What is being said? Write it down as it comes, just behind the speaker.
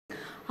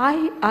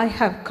I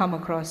have come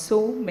across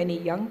so many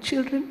young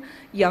children,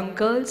 young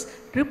girls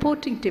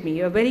reporting to me,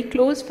 a very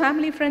close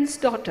family friend's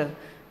daughter,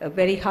 a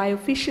very high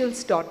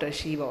official's daughter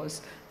she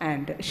was,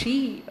 and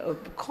she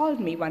called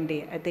me one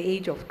day at the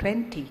age of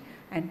 20,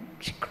 and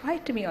she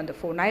cried to me on the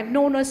phone. I've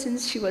known her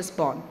since she was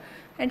born.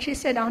 And she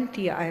said,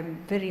 "Auntie,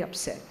 I'm very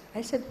upset."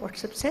 I said,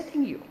 "What's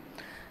upsetting you?"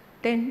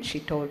 Then she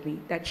told me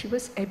that she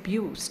was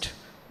abused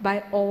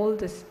by all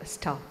the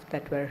staff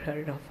that were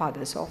her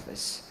father's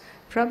office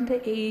from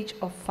the age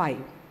of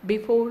 5.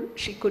 Before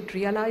she could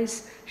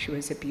realize she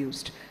was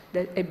abused,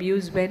 the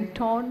abuse went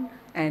on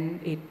and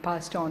it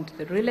passed on to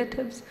the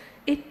relatives.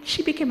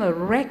 She became a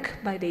wreck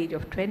by the age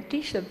of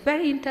 20. She's a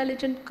very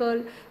intelligent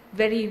girl,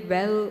 very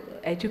well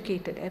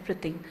educated,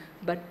 everything.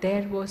 But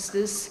there was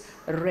this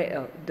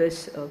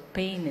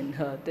pain in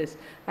her,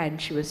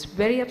 and she was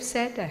very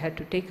upset. I had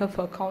to take her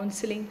for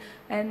counseling,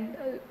 and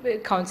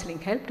counseling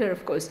helped her,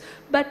 of course.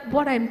 But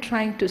what I'm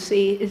trying to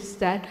say is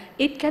that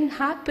it can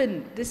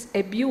happen. This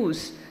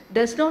abuse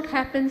does not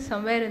happen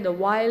somewhere in the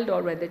wild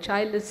or where the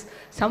child is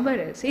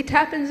somewhere else. It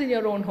happens in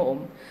your own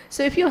home.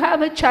 So if you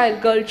have a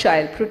child, girl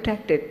child,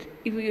 protect it.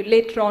 If you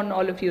later on,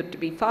 all of you to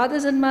be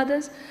fathers and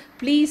mothers,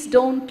 please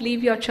don't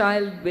leave your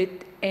child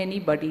with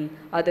anybody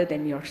other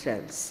than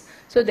yourselves.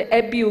 So the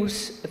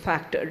abuse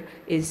factor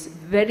is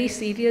very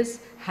serious,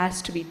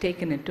 has to be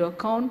taken into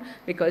account,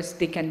 because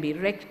they can be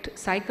wrecked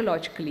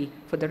psychologically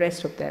for the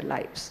rest of their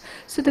lives.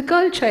 So the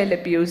girl child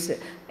abuse,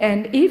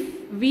 and if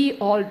we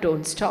all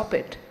don't stop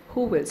it,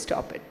 who will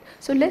stop it?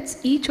 So let's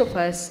each of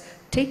us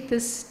take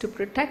this to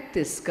protect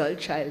this girl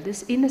child,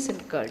 this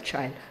innocent girl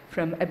child,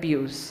 from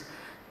abuse.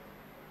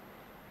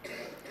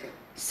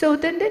 So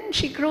then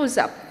she grows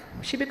up.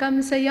 She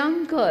becomes a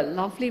young girl,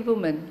 lovely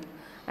woman,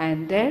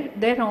 and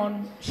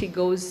thereon she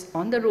goes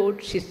on the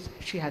road.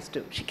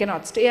 She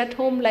cannot stay at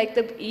home like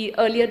the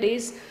earlier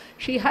days.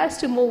 She has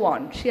to move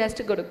on. She has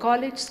to go to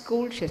college,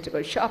 school. She has to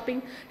go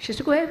shopping. She has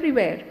to go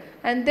everywhere.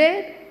 And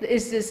there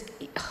is this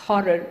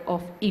horror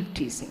of eve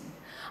teasing.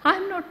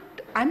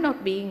 I'm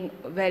not being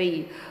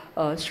very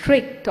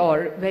strict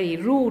or very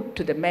rude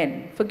to the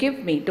men.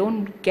 Forgive me.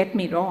 Don't get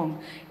me wrong.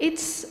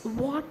 It's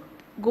what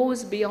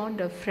goes beyond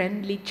a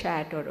friendly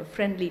chat or a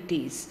friendly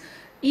tease.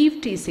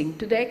 Eve teasing,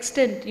 to the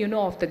extent, you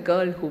know, of the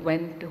girl who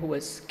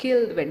was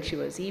killed when she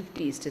was eve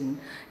teased in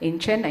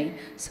Chennai.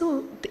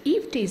 So the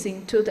eve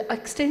teasing, to the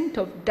extent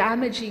of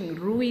damaging,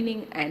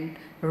 ruining and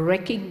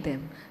wrecking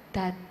them,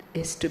 that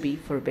is to be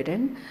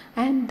forbidden,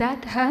 and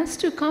that has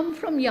to come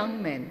from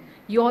young men.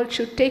 You all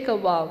should take a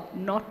vow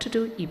not to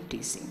do eve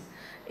teasing.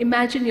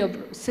 Imagine your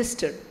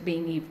sister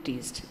being eve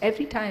teased.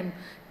 Every time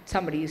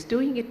somebody is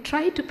doing it,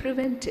 try to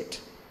prevent it.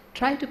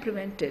 Try to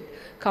prevent it.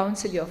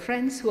 Counsel your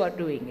friends who are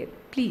doing it,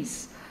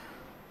 please.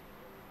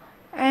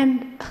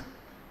 And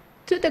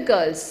to the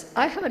girls,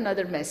 I have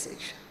another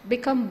message.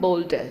 Become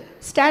bolder.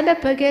 Stand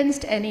up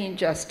against any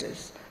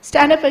injustice.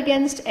 Stand up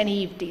against any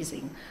eve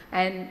teasing.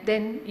 And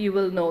then you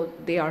will know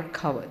they are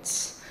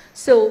cowards.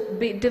 So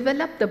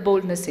develop the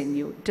boldness in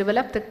you.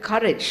 Develop the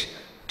courage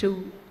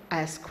to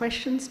ask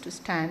questions, to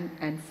stand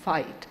and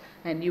fight.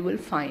 And you will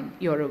find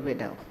you're a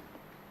winner.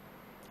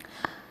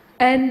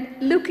 And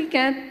looking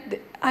at,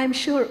 I'm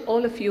sure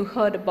all of you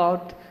heard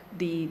about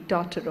the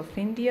daughter of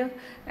India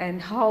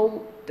and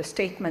how the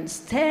statements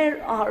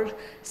there are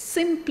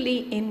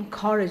simply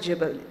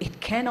incorrigible.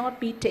 It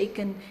cannot be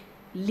taken,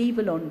 leave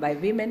alone by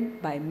women,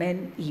 by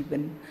men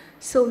even.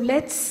 So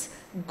let's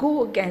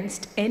go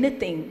against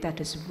anything that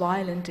is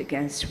violent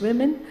against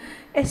women,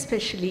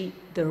 especially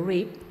the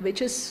rape,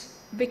 which is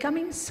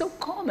becoming so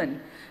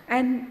common.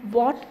 And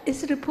what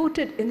is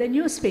reported in the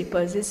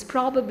newspapers is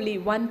probably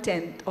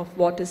 1/10 of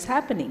what is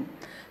happening.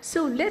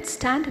 So let's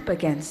stand up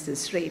against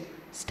this rape,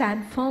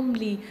 stand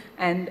firmly,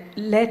 and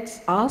let's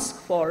ask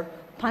for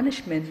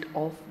punishment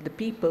of the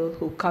people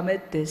who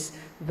commit this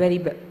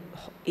very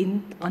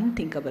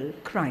unthinkable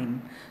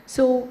crime.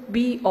 So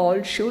we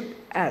all should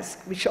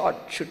ask, we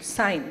should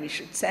sign, we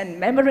should send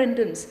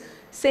memorandums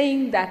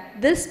saying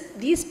that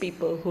these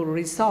people who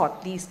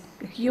resort, these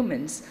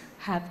humans,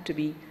 have to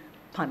be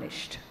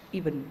punished,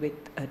 even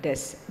with a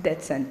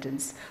death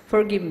sentence.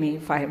 Forgive me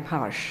if I am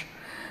harsh.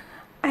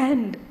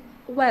 And,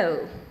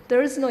 well,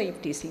 there is no eve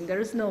teasing, there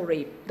is no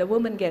rape. The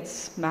woman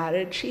gets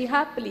married, she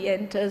happily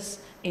enters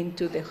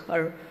into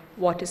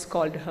what is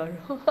called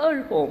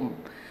her home.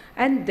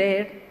 And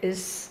there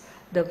is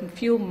the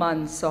few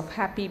months of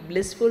happy,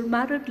 blissful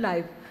married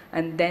life,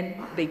 and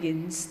then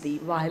begins the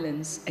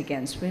violence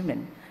against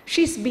women.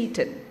 She's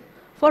beaten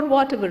for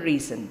whatever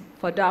reason,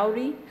 for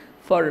dowry,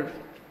 for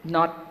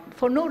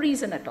no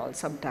reason at all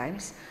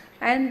sometimes.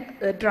 And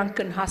the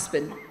drunken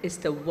husband is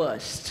the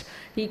worst.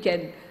 He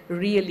can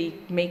really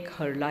make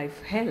her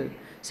life hell.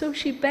 So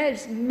she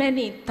bears,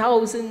 many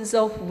thousands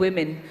of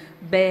women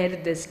bear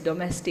this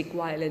domestic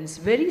violence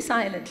very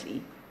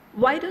silently.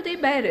 Why do they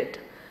bear it?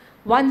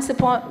 Once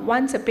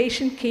a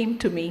patient came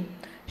to me.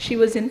 She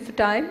was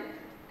infertile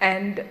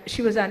and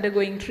she was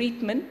undergoing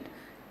treatment.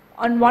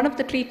 On one of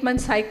the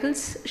treatment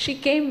cycles, she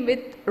came with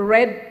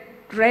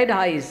red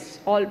eyes,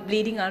 all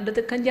bleeding under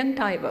the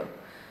conjunctiva.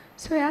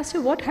 So I asked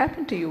her, what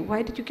happened to you?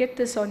 Why did you get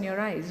this on your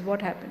eyes?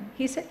 What happened?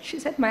 She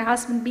said, my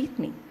husband beat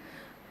me.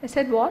 I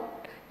said,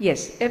 what?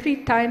 Yes, every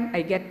time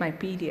I get my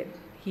period,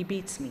 he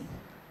beats me.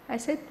 I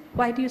said,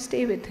 why do you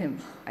stay with him?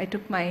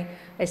 I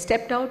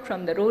stepped out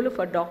from the role of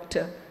a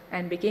doctor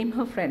and became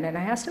her friend. And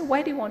I asked her,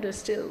 why do you want to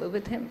still live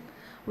with him?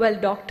 Well,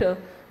 doctor,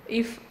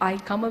 if I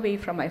come away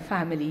from my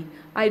family,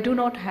 I do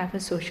not have a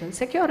social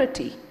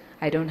security.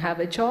 I don't have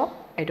a job,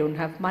 I don't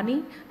have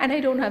money, and I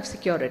don't have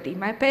security.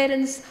 My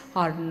parents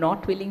are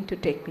not willing to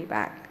take me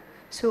back.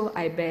 So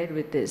I bear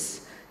with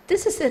this.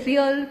 This is a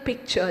real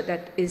picture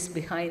that is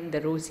behind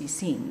the rosy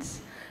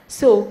scenes.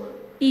 So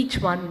each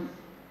one,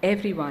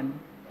 everyone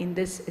in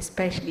this,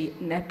 especially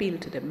an appeal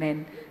to the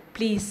men,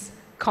 please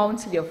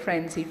counsel your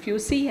friends. If you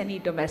see any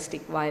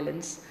domestic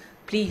violence,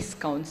 please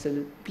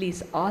counsel,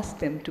 please ask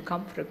them to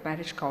come for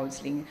marriage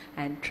counseling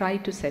and try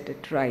to set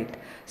it right.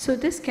 So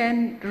this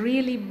can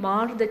really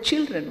mar the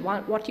children.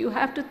 What you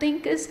have to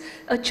think is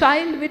a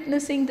child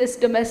witnessing this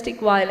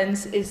domestic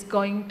violence is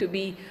going to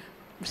be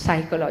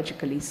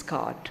psychologically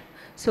scarred.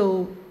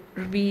 So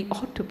we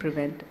ought to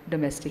prevent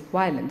domestic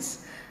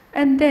violence.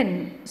 And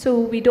then, so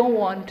we don't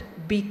want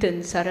beaten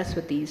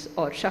Saraswatis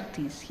or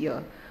Shaktis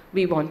here.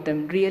 We want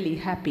them really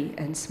happy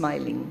and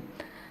smiling.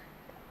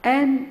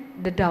 And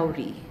the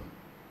dowry.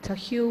 It's a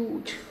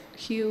huge,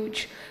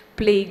 huge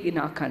plague in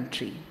our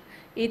country.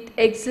 It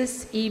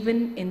exists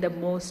even in the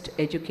most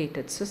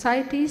educated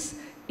societies,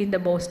 in the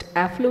most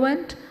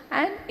affluent,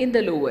 and in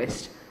the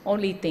lowest.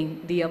 Only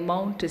thing, the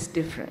amount is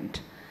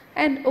different.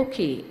 And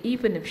okay,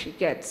 even if she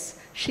gets,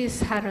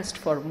 she's harassed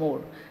for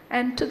more.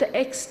 And to the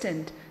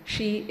extent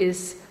she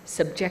is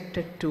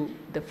subjected to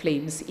the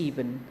flames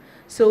even.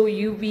 So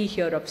we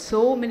hear of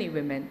so many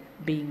women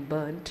being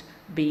burnt,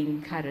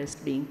 being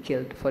harassed, being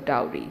killed for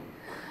dowry.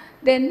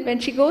 Then when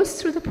she goes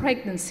through the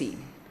pregnancy,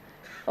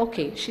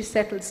 okay, she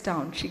settles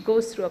down, she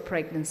goes through a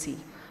pregnancy.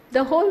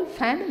 The whole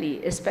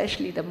family,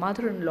 especially the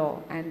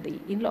mother-in-law and the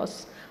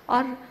in-laws,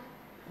 are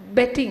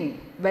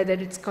betting whether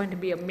it's going to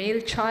be a male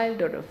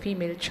child or a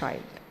female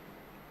child.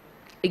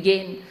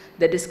 Again,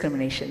 the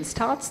discrimination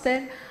starts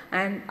there,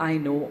 and I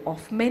know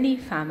of many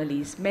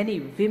families, many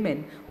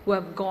women who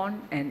have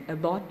gone and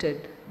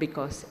aborted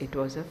because it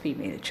was a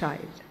female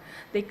child.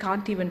 They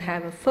can't even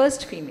have a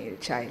first female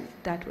child.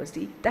 That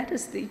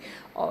is the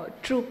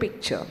true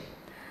picture.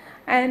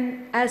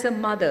 And as a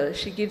mother,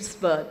 she gives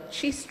birth.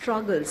 She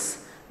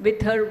struggles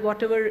with her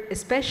whatever,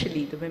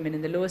 especially the women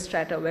in the lower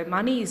strata where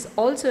money is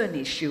also an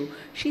issue.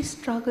 She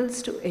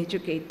struggles to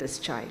educate this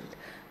child.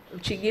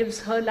 She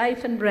gives her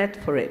life and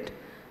breath for it.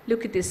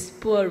 Look at this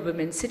poor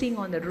woman sitting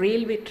on the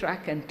railway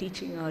track and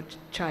teaching her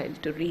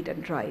child to read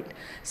and write.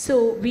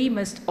 So we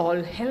must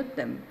all help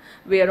them.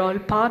 We are all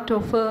part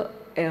of a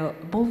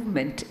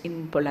movement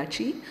in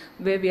Pollachi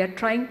where we are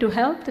trying to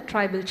help the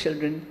tribal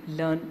children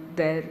learn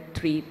their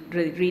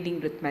reading,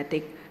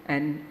 arithmetic,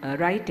 and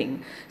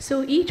writing.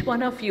 So each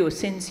one of you,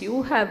 since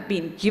you have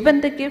been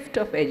given the gift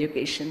of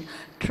education,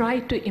 try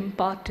to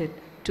impart it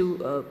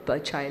to a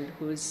child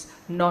who is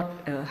not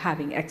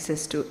having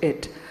access to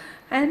it.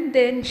 And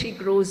then she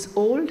grows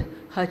old,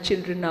 her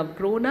children have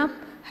grown up,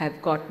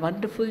 have got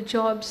wonderful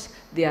jobs,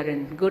 they are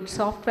in good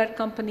software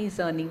companies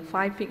earning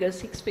 5-figure,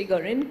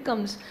 6-figure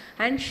incomes,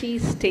 and she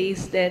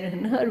stays there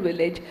in her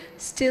village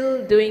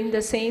still doing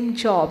the same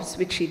jobs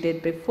which she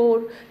did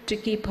before to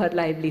keep her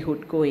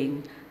livelihood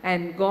going.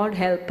 And God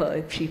help her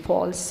if she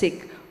falls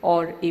sick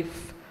or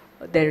if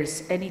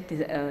there's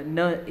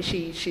anything,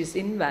 she's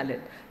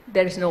invalid,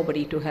 there's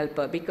nobody to help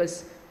her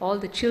because all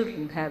the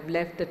children have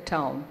left the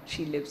town.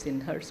 She lives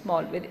in her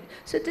small village.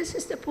 So this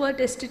is the poor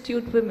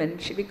destitute woman.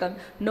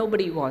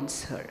 Nobody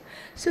wants her.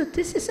 So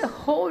this is a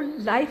whole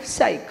life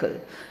cycle.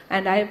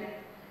 And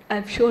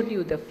I've shown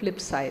you the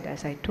flip side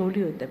as I told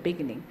you in the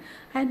beginning.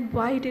 And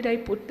why did I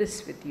put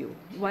this with you?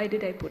 Why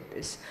did I put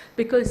this?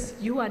 Because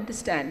you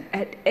understand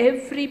at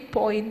every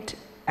point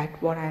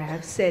at what I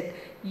have said,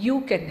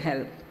 you can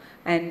help.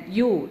 And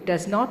you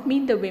does not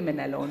mean the women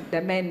alone,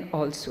 the men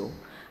also.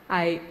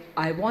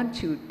 I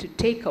want you to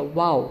take a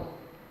vow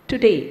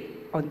today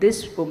on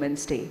this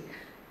Women's Day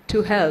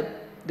to help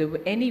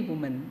any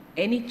woman,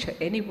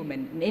 any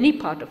woman in any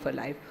part of her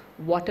life,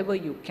 whatever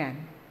you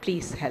can,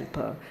 please help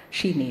her.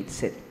 She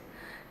needs it.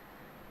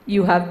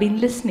 You have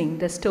been listening.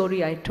 The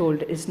story I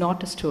told is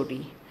not a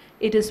story.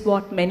 It is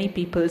what many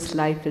people's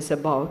life is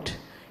about.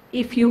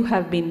 If you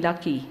have been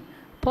lucky,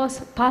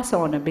 pass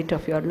on a bit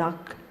of your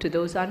luck to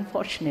those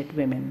unfortunate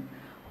women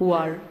who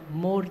are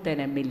more than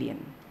 1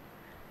 million.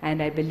 And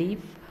I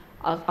believe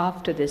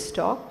after this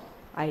talk,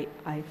 I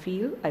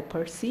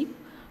perceive,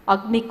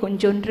 Agni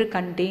Kunjondru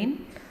Kandeen,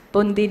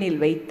 Pondinil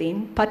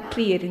Vaitin,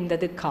 Patri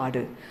Erindadu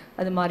Kaadu.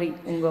 Adu mari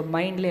unga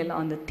mind la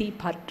on the tea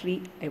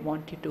patri, I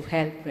want you to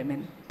help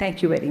women.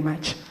 Thank you very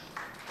much.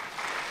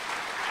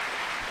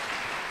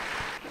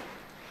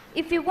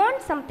 If you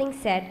want something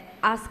said,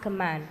 ask a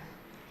man.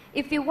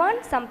 If you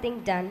want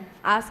something done,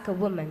 ask a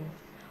woman.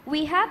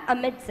 We have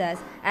amidst us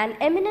an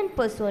eminent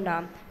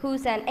persona who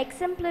is an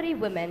exemplary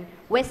woman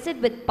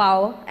vested with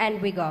power and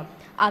vigor.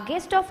 Our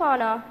guest of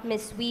honor,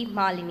 Ms. V.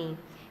 Malini.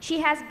 She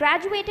has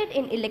graduated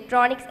in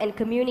Electronics and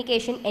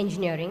Communication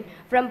Engineering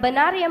from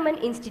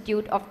Banariaman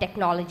Institute of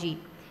Technology.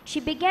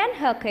 She began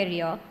her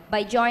career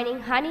by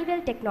joining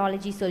Honeywell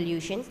Technology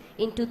Solutions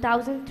in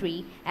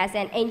 2003 as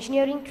an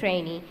engineering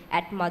trainee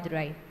at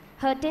Madurai.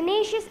 Her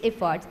tenacious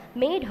efforts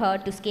made her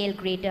to scale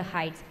greater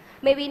heights.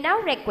 May we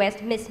now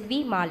request Ms.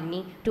 V.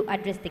 Malini to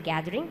address the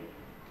gathering.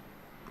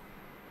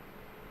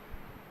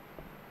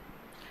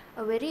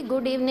 A very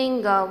good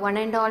evening, one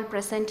and all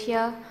present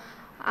here.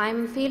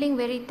 I'm feeling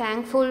very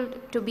thankful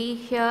to be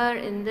here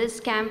in this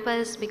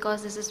campus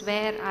because this is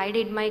where I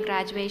did my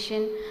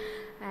graduation.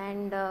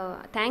 And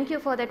thank you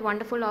for that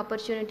wonderful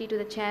opportunity to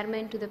the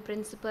chairman, to the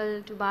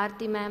principal, to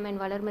Bharti ma'am and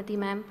Valarmati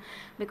ma'am,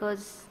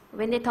 because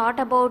when they thought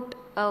about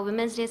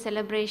Women's Day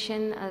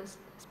celebration, a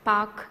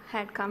spark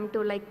had come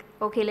to like,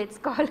 okay, let's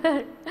call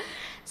her.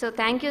 So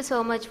thank you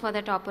so much for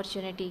that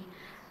opportunity.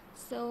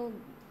 So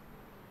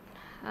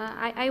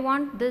I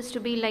want this to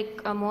be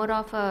like a more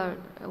of a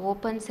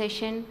open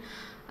session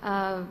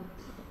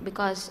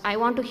because I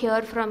want to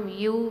hear from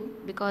you,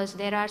 because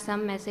there are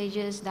some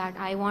messages that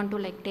I want to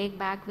like take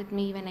back with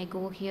me when I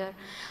go here.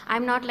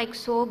 I'm not like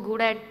so good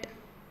at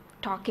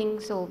talking,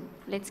 so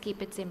let's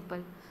keep it simple.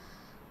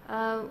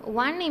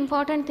 One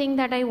important thing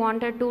that I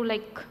wanted to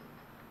like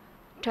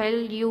tell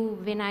you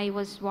when I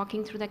was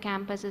walking through the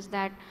campus is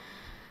that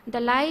the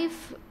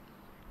life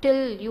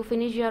till you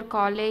finish your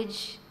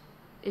college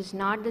is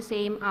not the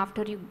same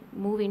after you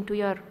move into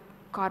your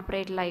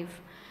corporate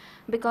life,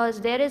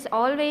 because there is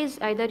always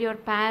either your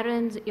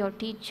parents, your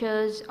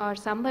teachers, or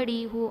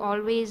somebody who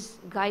always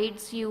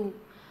guides you,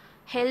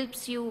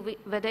 helps you,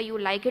 whether you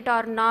like it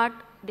or not.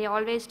 They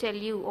always tell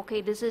you, okay,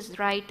 this is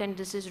right and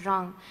this is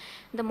wrong.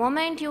 The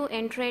moment you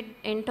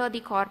enter the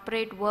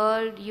corporate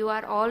world, you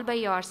are all by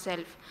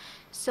yourself.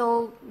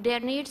 So there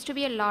needs to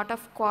be a lot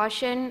of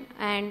caution,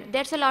 and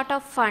there's a lot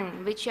of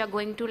fun which you are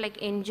going to like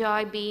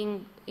enjoy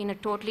being in a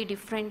totally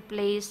different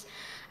place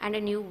and a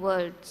new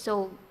world.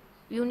 So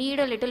you need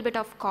a little bit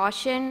of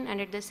caution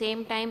and at the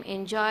same time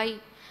enjoy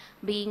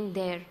being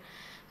there.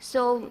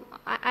 So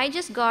I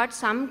just got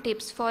some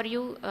tips for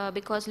you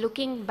because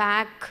looking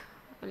back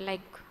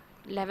like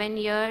 11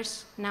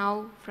 years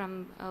now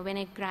from when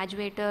I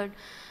graduated,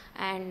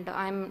 and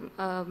I'm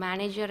a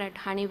manager at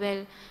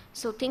Honeywell.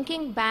 So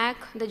thinking back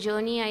the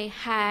journey I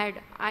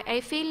had,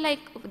 I feel like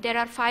there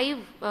are 5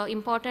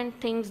 important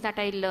things that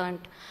I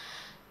learned.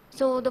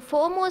 So the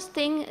foremost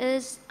thing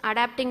is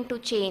adapting to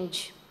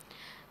change.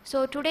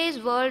 So today's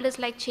world is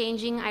like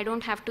changing. I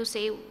don't have to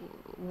say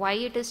why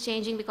it is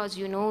changing, because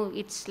you know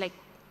it's like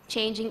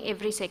changing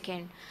every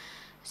second.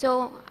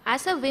 So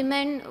as a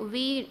woman,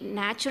 we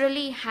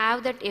naturally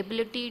have that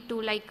ability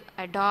to like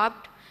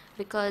adopt,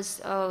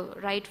 because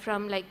right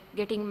from like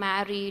getting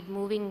married,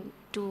 moving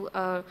to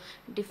a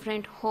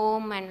different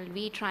home, and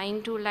we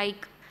trying to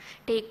like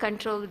take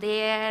control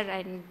there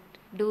and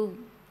do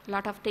a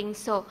lot of things.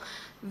 So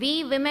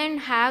we women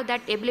have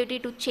that ability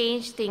to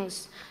change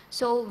things.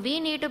 So we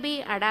need to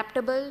be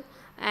adaptable,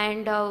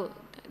 and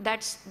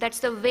that's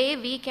the way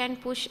we can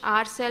push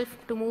ourselves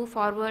to move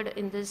forward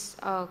in this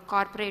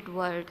corporate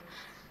world.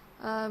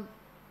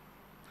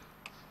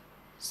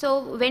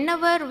 So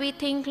whenever we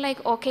think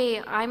like,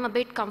 okay, I'm a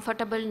bit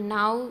comfortable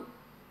now,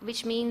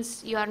 which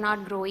means you are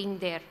not growing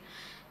there.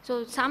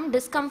 So some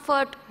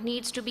discomfort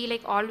needs to be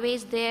like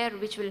always there,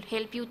 which will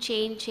help you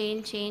change,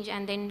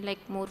 and then like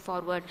move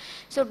forward.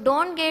 So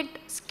don't get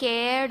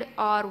scared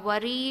or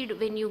worried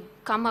when you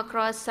come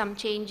across some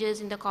changes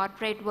in the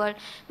corporate world,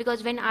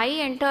 because when I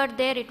entered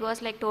there, it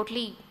was like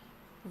totally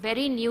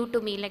very new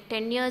to me. Like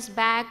 10 years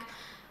back,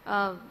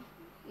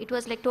 it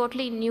was like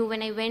totally new.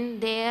 When I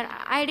went there,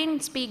 I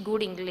didn't speak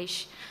good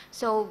English.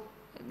 So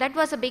that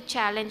was a big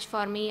challenge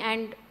for me,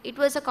 and it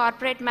was a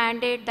corporate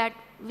mandate that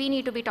we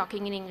need to be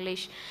talking in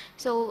English.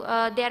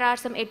 So there are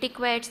some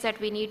etiquettes that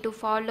we need to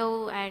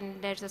follow,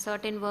 and there's a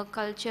certain work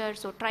culture.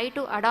 So try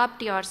to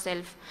adapt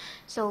yourself.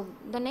 So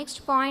the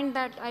next point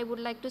that I would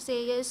like to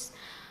say is,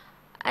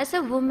 as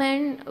a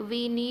woman,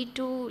 we need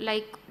to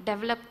like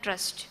develop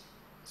trust.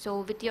 So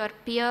with your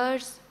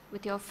peers,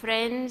 with your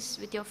friends,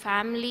 with your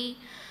family,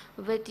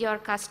 with your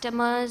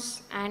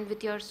customers, and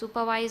with your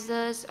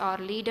supervisors or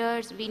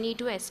leaders, we need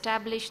to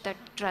establish that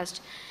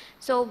trust.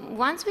 So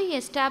once we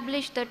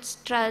establish that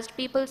trust,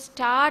 people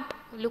start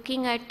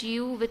looking at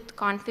you with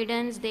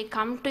confidence. They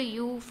come to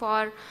you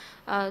for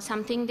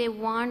something they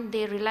want.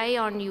 They rely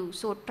on you.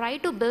 So try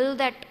to build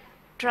that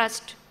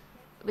trust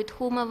with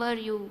whomever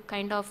you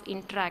kind of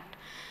interact,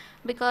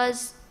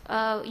 because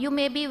you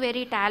may be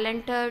very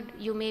talented,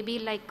 you may be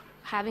like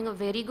having a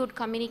very good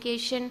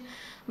communication,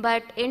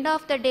 but end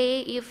of the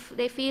day, if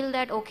they feel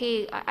that,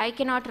 okay, I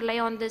cannot rely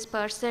on this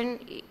person,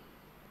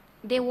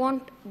 they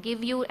won't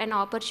give you an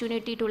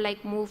opportunity to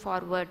like move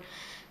forward.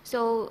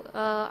 So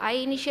I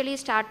initially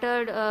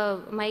started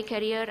my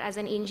career as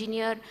an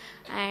engineer,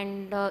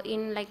 and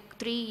in like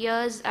 3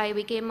 years I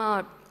became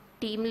a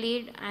team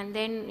lead, and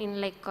then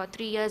in like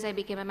 3 years I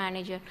became a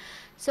manager.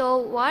 So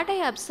what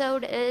I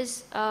observed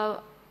is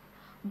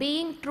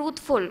being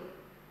truthful.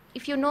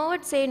 If you know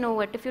it, say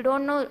know it. If you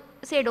don't know,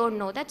 say don't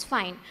know, that's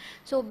fine.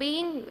 So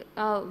being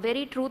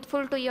very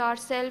truthful to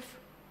yourself,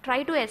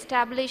 try to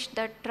establish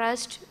that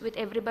trust with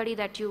everybody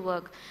that you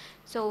work.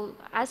 So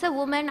as a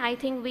woman, I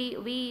think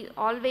we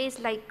always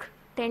like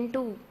tend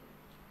to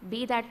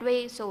be that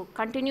way, so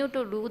continue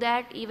to do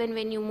that even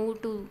when you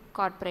move to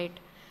corporate.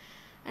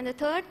 And the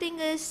third thing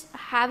is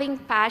having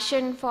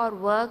passion for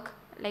work,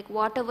 like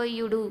whatever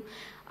you do.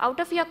 Out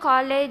of your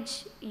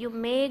college, you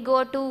may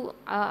go to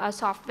a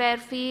software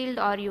field,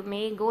 or you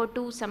may go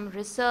to some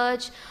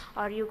research,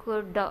 or you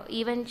could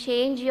even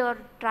change your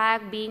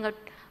track, being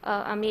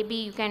maybe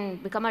you can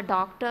become a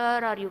doctor,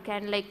 or you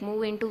can like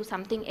move into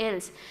something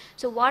else.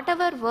 So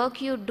whatever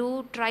work you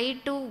do, try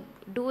to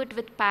do it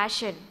with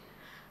passion.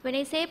 When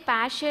I say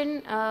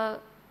passion,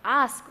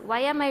 ask, why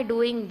am I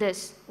doing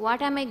this?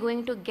 What am I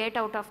going to get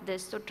out of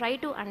this? So try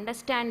to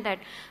understand that.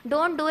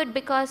 Don't do it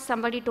because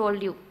somebody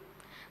told you,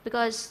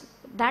 because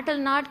that will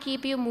not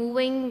keep you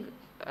moving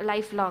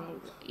lifelong.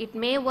 It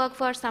may work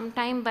for some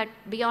time, but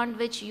beyond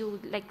which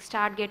you like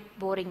start get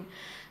boring.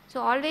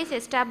 So always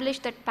establish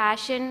that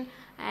passion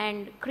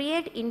and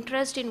create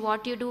interest in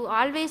what you do.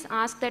 Always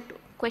ask that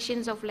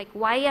questions of like,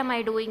 why am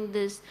I doing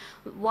this?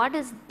 What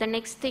is the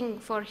next thing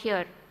for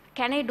here?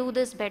 Can I do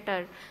this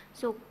better?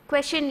 So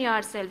question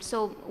yourself.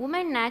 So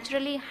women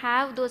naturally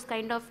have those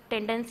kind of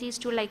tendencies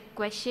to like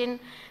question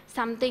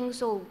something.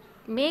 So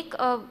make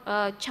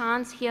a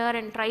chance here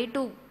and try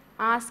to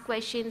ask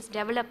questions,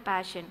 develop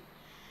passion.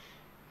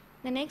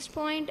 The next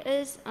point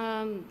is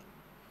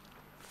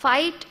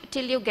fight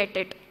till you get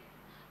it.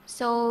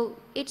 So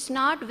it's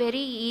not very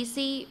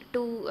easy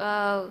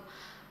to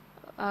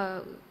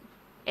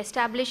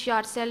establish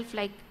yourself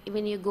like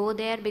when you go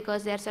there,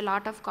 because there's a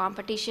lot of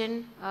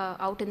competition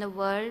out in the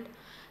world.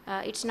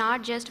 It's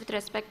not just with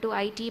respect to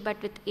IT,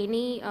 but with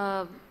any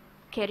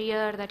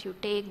career that you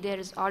take, there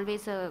is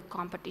always a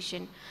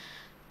competition.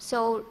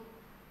 So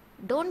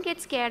don't get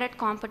scared at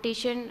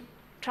competition.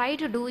 Try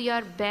to do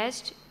your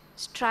best,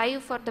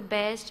 strive for the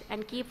best,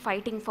 and keep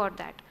fighting for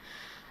that.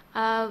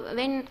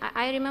 When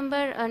I remember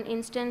an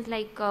instance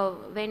like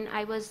when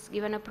I was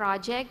given a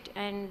project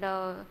and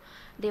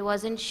they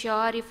wasn't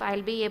sure if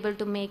I'll be able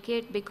to make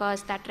it,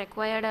 because that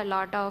required a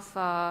lot of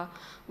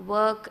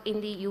work in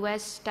the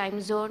US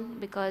time zone,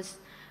 because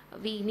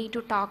we need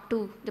to talk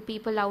to the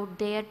people out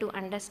there to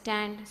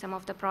understand some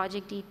of the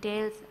project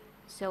details.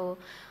 So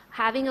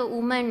having a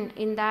woman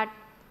in that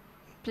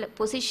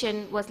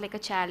position was like a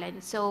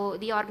challenge. So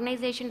the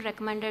organization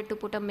recommended to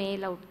put a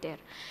male out there.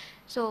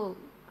 So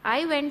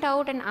I went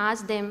out and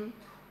asked them,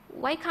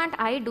 why can't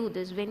I do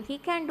this? When he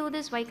can do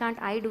this, why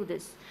can't I do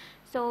this?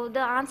 So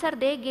the answer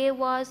they gave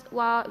was,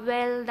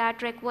 well,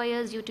 that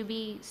requires you to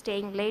be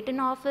staying late in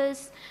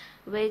office,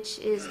 which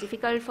is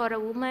difficult for a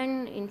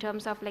woman in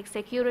terms of like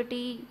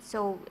security.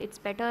 So it's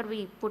better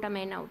we put a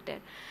man out there.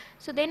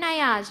 So then I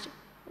asked,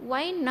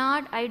 why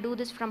not I do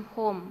this from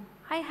home?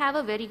 I have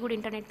a very good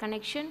internet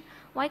connection.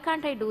 Why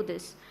can't I do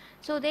this?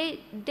 So they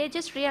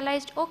just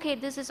realized, okay,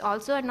 this is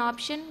also an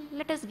option.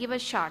 Let us give a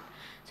shot.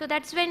 So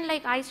that's when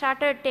like I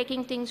started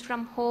taking things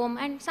from home,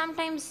 and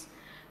sometimes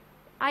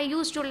I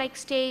used to like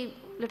stay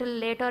little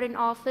later in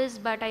office,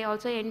 but I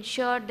also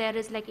ensured there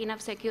is like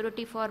enough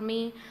security for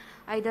me,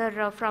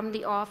 either from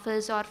the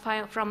office or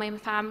from my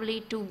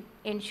family, to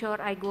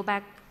ensure I go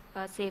back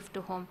safe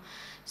to home.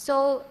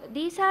 So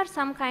these are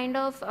some kind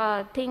of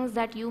things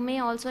that you may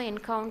also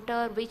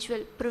encounter, which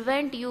will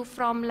prevent you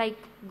from like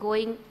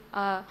going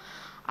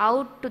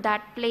out to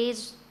that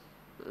place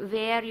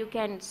where you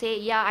can say,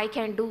 yeah, I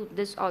can do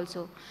this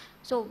also.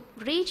 So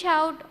reach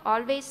out,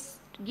 always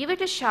give it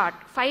a shot,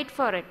 fight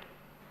for it.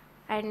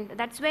 And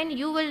that's when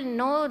you will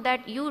know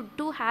that you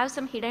do have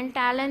some hidden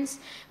talents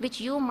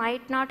which you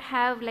might not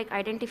have like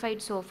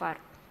identified so far.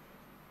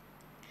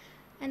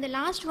 And the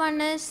last one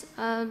is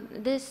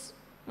this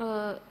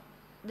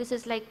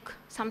is like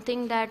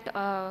something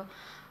that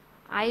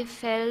I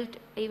felt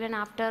even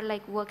after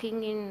like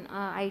working in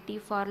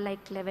IT for like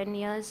 11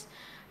 years,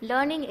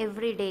 learning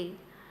every day.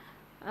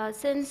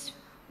 Since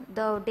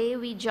the day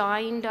we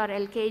joined our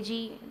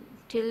LKG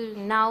till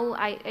now,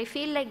 I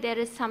feel like there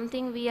is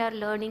something we are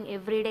learning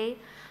every day,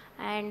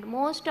 and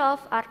most of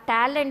our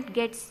talent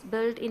gets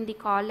built in the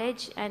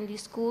college and the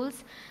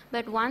schools,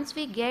 but once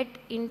we get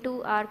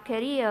into our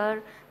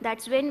career,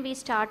 that's when we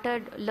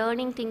started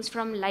learning things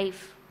from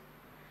life,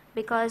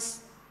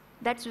 because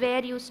that's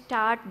where you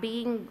start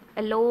being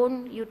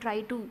alone. You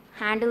try to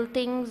handle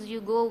things, you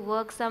go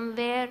work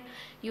somewhere,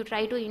 you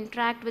try to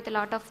interact with a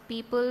lot of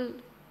people,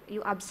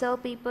 you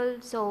observe people.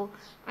 So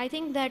I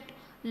think that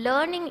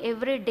learning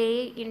every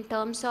day in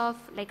terms of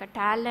like a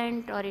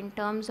talent or in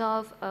terms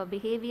of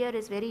behavior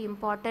is very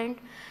important,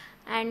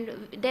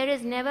 and there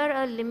is never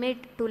a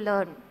limit to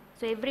learn.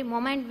 So every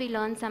moment we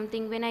learn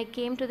something. When I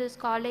came to this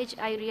college,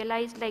 I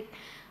realized like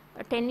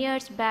 10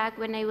 years back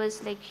when I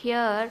was like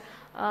here,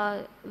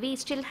 we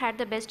still had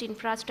the best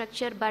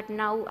infrastructure, but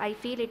now I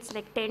feel it's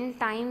like 10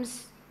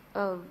 times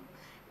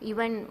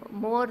even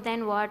more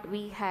than what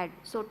we had.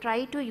 So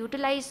try to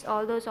utilize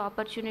all those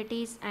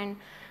opportunities and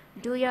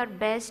do your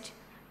best.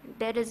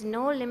 There is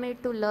no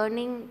limit to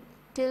learning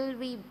till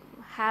we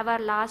have our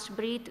last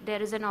breath,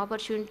 there is an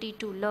opportunity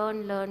to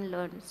learn, learn,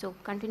 learn. So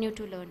continue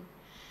to learn.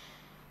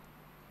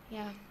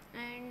 Yeah,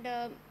 and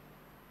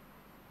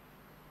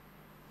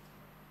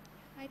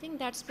I think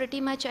that's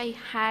pretty much I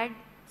had.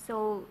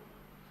 So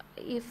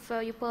if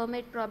you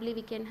permit, probably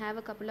we can have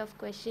a couple of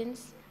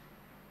questions.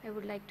 I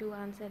would like to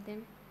answer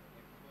them,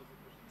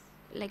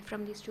 like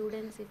from the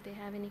students, if they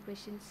have any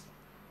questions.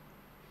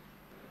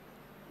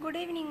 Good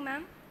evening,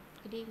 ma'am.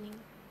 Good evening.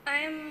 I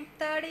am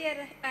third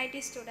year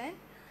IT student.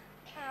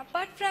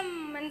 Apart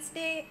from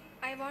Wednesday,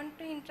 I want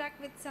to interact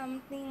with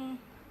something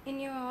in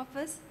your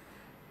office.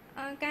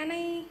 Can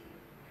I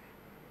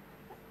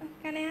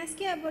ask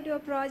you about your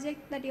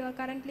project that you are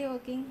currently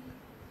working?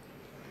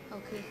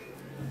 Okay,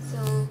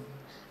 so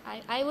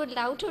I would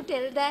love to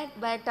tell that,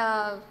 but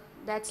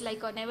that's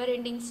like a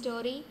never-ending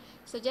story.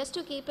 So just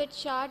to keep it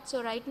short,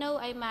 so right now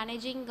I'm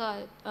managing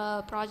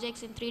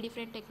projects in 3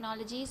 different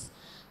technologies.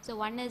 So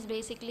one is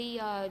basically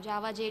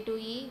Java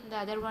J2E, the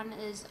other one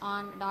is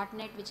on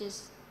 .NET, which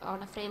is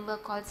on a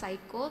framework called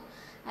Sitecore,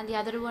 and the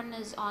other one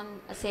is on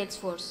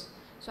Salesforce.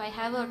 So I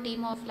have a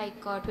team of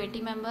like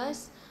 20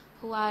 members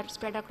who are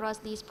spread across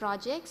these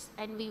projects,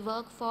 and we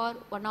work for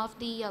one of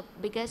the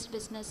biggest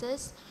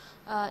businesses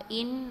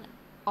in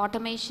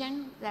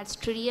automation, that's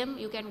Tridium.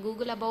 You can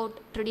Google about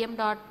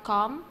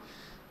tridium.com.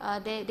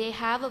 They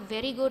have a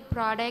very good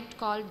product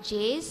called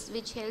Jace,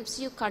 which helps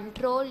you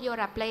control your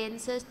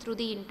appliances through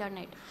the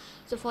internet.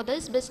 So for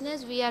this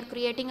business, we are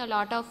creating a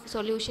lot of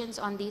solutions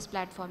on these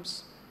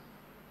platforms.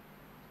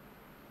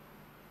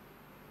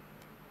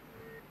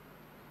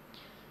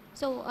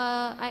 So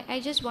I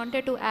just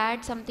wanted to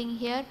add something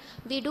here.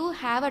 We do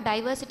have a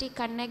diversity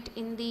connect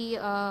in the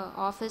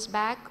office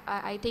back.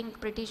 I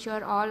think pretty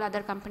sure all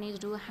other companies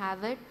do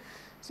have it.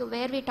 So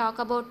where we talk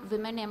about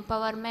women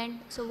empowerment.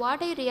 So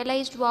what I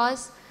realized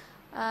was,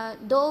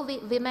 though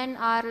women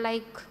are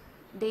like,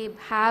 they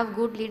have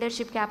good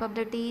leadership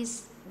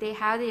capabilities, they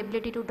have the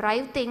ability to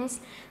drive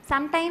things,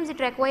 sometimes it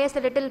requires a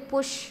little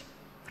push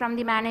from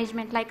the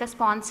management, like a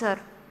sponsor.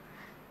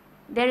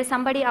 There is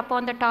somebody up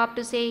on the top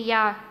to say,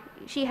 yeah,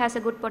 she has a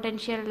good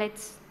potential,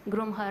 let's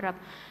groom her up.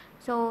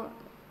 So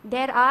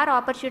there are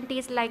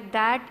opportunities like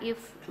that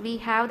if we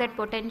have that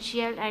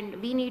potential,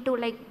 and we need to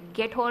like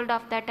get hold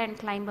of that and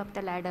climb up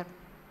the ladder.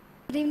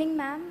 Good evening,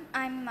 ma'am.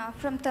 I'm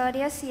from third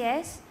year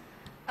CS.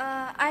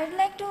 I'd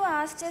like to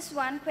ask just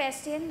one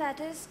question,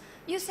 that is,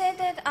 you said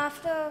that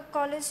after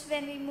college,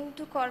 when we moved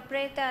to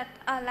corporate, that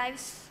our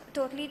lives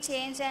totally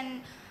changed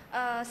and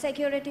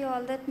security,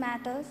 all that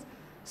matters.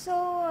 So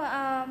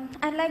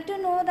I'd like to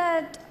know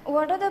that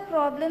what are the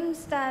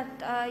problems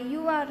that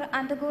you are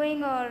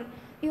undergoing or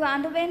you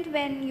underwent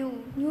when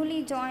you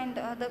newly joined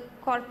the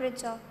corporate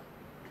job?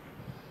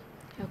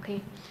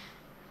 Okay.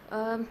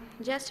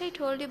 Just I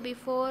told you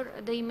before,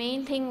 the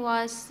main thing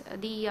was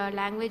the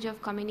language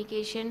of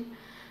communication,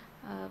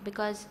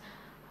 because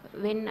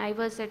when I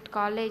was at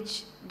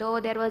college,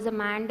 though there was a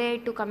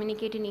mandate to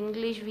communicate in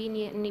English,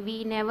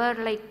 we never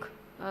like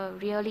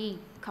really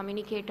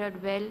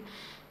communicated well.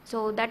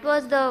 So that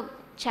was the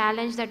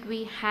challenge that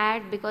we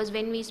had, because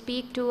when we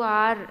speak to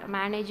our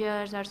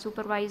managers, our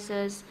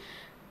supervisors,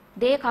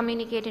 they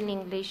communicate in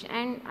English,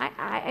 and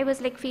I was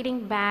like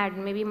feeling bad,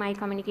 maybe my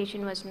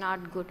communication was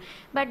not good.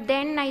 But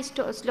then I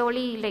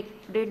slowly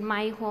like did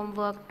my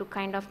homework to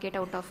kind of get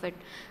out of it.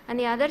 And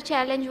the other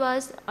challenge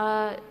was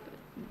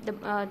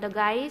the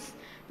guys,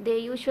 they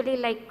usually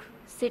like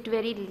sit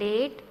very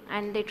late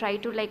and they try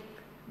to like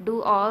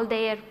do all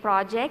their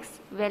projects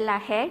well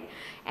ahead,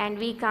 and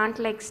we can't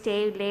like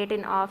stay late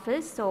in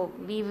office. So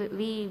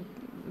we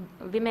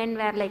women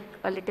were like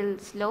a little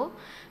slow,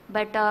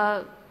 but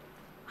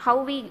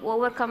how we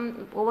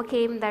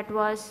overcame that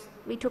was,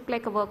 we took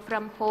like a work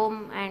from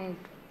home, and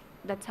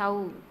that's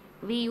how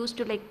we used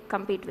to like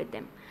compete with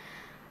them.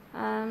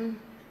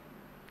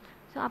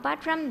 So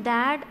apart from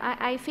that,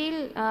 I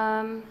feel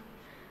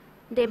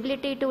the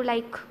ability to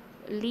like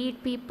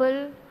lead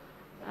people,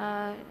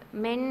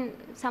 men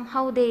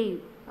somehow they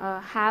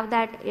have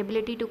that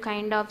ability to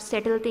kind of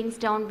settle things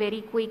down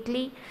very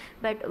quickly,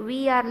 but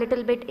we are a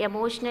little bit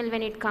emotional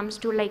when it comes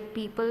to like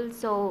people.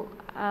 So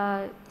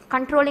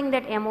controlling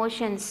that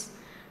emotions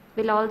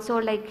will also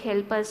like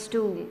help us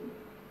to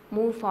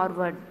move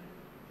forward.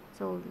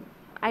 So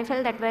I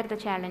felt that were the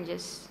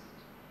challenges.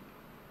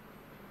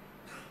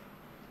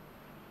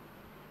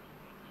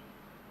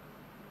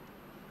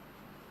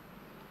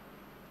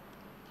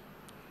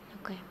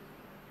 Okay,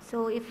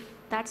 so if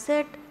that's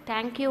it,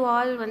 thank you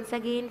all once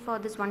again for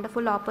this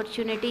wonderful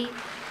opportunity.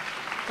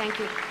 Thank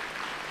you.